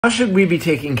How should we be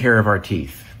taking care of our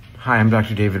teeth? Hi, I'm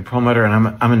Dr. David Perlmutter,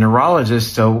 and I'm a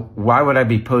neurologist, so why would I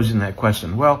be posing that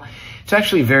question? Well, it's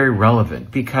actually very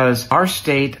relevant because our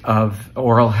state of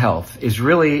oral health is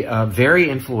really very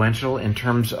influential in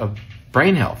terms of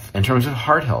brain health, in terms of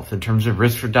heart health, in terms of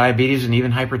risk for diabetes and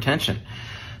even hypertension.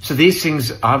 So these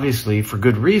things, obviously, for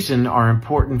good reason, are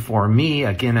important for me,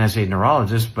 again, as a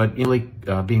neurologist, but really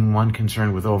being one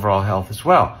concerned with overall health as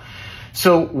well.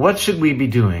 So what should we be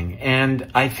doing?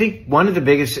 And I think one of the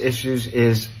biggest issues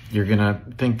is, you're going to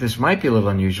think this might be a little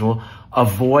unusual,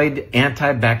 avoid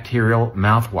antibacterial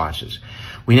mouthwashes.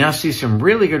 We now see some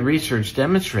really good research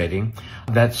demonstrating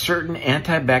that certain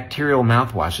antibacterial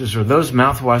mouthwashes, or those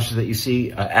mouthwashes that you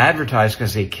see advertised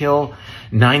because they kill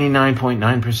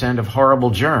 99.9% of horrible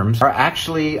germs, are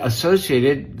actually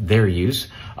associated, their use,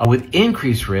 with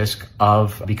increased risk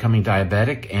of becoming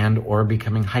diabetic and or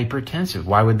becoming hypertensive.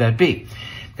 Why would that be?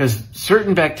 Because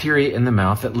certain bacteria in the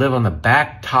mouth that live on the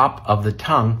back top of the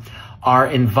tongue are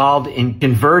involved in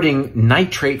converting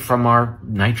nitrate from our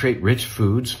nitrate-rich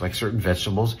foods, like certain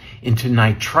vegetables, into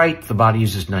nitrite. The body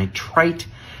uses nitrite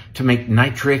to make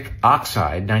nitric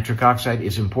oxide. Nitric oxide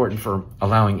is important for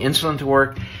allowing insulin to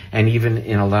work and even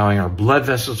in allowing our blood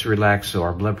vessels to relax so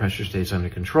our blood pressure stays under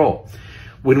control.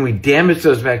 When we damage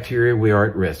those bacteria, we are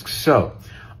at risk. So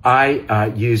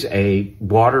I use a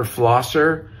water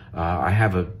flosser. I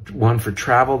have one for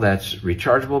travel that's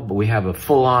rechargeable, but we have a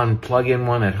full-on plug-in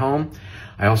one at home.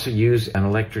 I also use an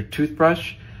electric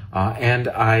toothbrush, and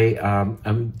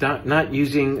I'm not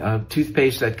using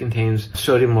toothpaste that contains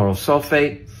sodium lauryl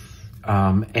sulfate,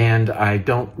 and I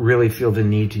don't really feel the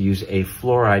need to use a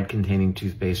fluoride-containing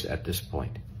toothpaste at this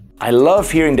point. I love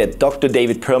hearing that Dr.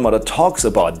 David Perlmutter talks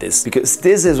about this, because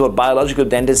this is what biological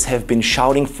dentists have been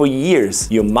shouting for years.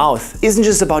 Your mouth isn't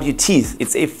just about your teeth,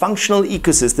 it's a functional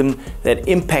ecosystem that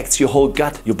impacts your whole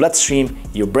gut, your bloodstream,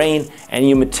 your brain, and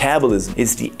your metabolism.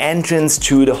 It's the entrance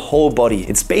to the whole body.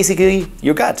 It's basically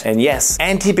your gut. And yes,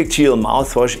 antibacterial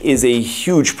mouthwash is a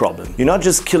huge problem. You're not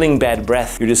just killing bad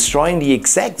breath, you're destroying the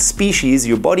exact species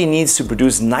your body needs to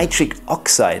produce nitric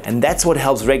oxide. And that's what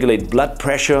helps regulate blood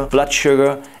pressure, blood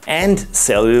sugar, and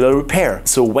cellular repair.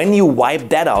 So when you wipe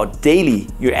that out daily,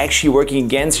 you're actually working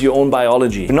against your own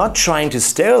biology. We're not trying to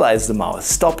sterilize the mouth,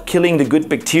 stop killing the good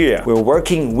bacteria. We're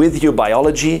working with your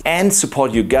biology and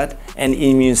support your gut and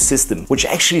immune system, which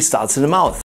actually starts in the mouth.